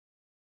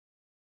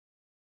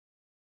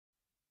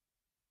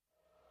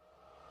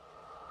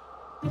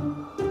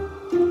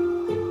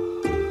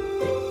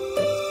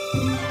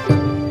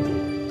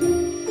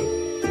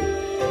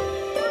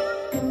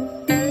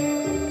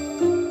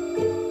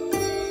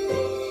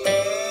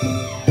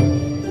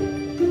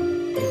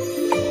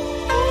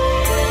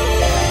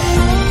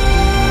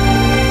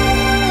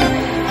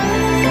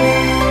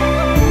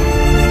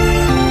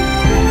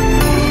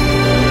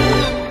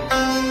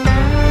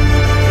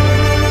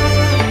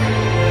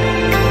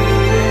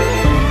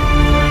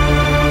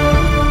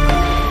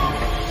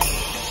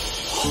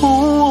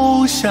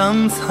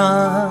香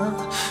残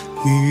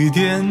玉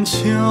簟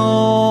秋，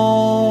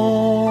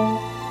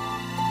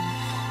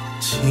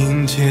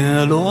轻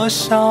解罗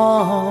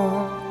裳，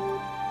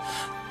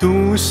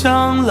独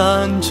上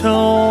兰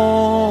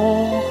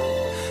舟。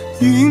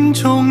云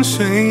中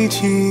谁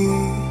寄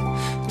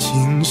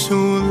锦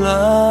书来，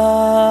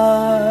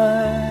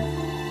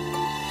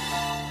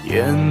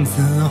雁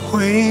字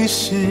回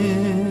时，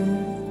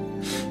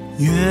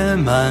月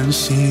满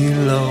西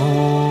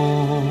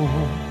楼。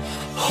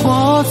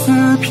花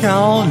自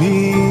飘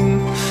零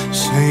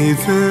水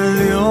自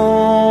流，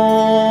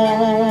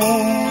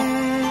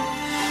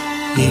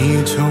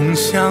一种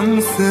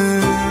相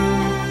思，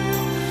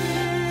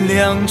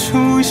两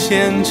处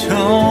闲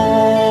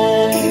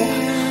愁。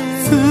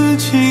此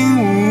情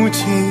无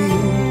尽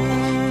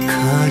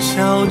可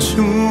笑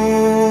处，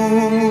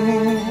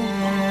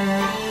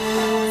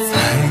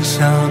才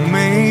下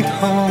眉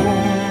头，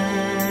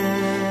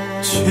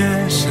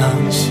却上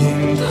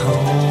心头。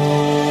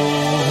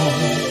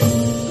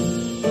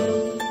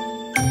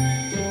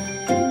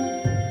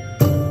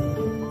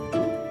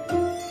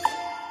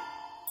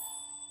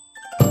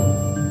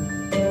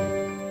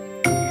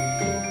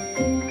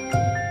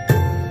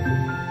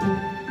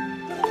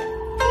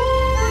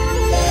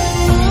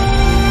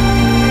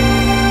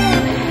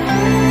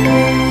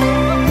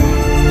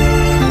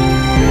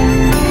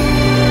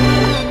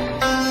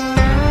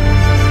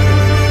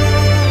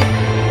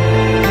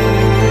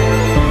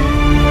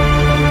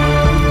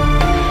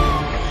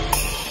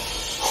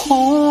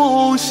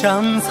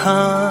香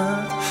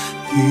残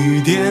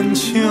玉簟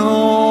秋，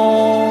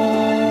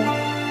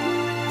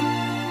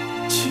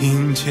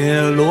轻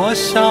解罗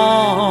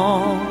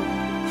裳，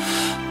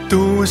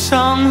独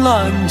上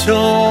兰舟。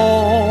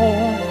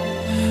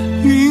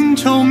云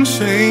中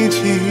谁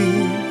寄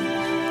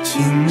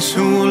锦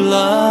书来，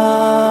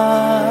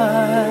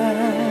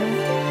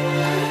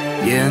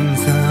雁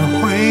字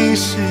回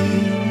时，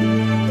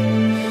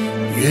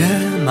月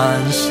满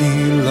西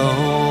楼。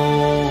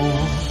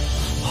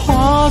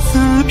花自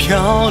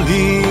飘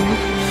零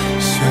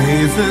水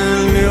自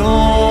流，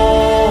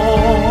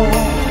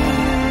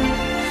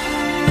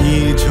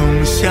一种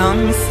相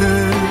思，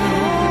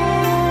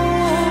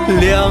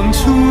两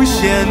处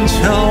闲愁。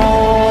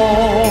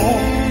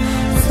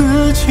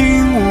此情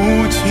无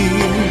尽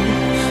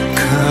可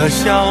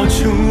笑处，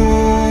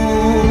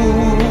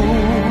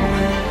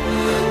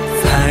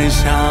才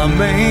下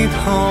眉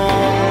头，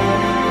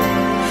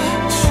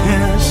却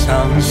上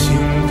心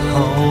头。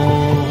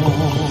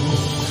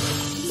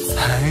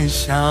才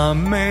下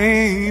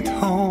眉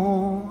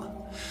头，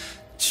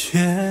却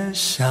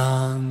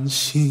上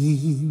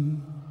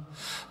心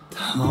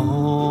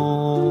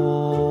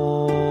头。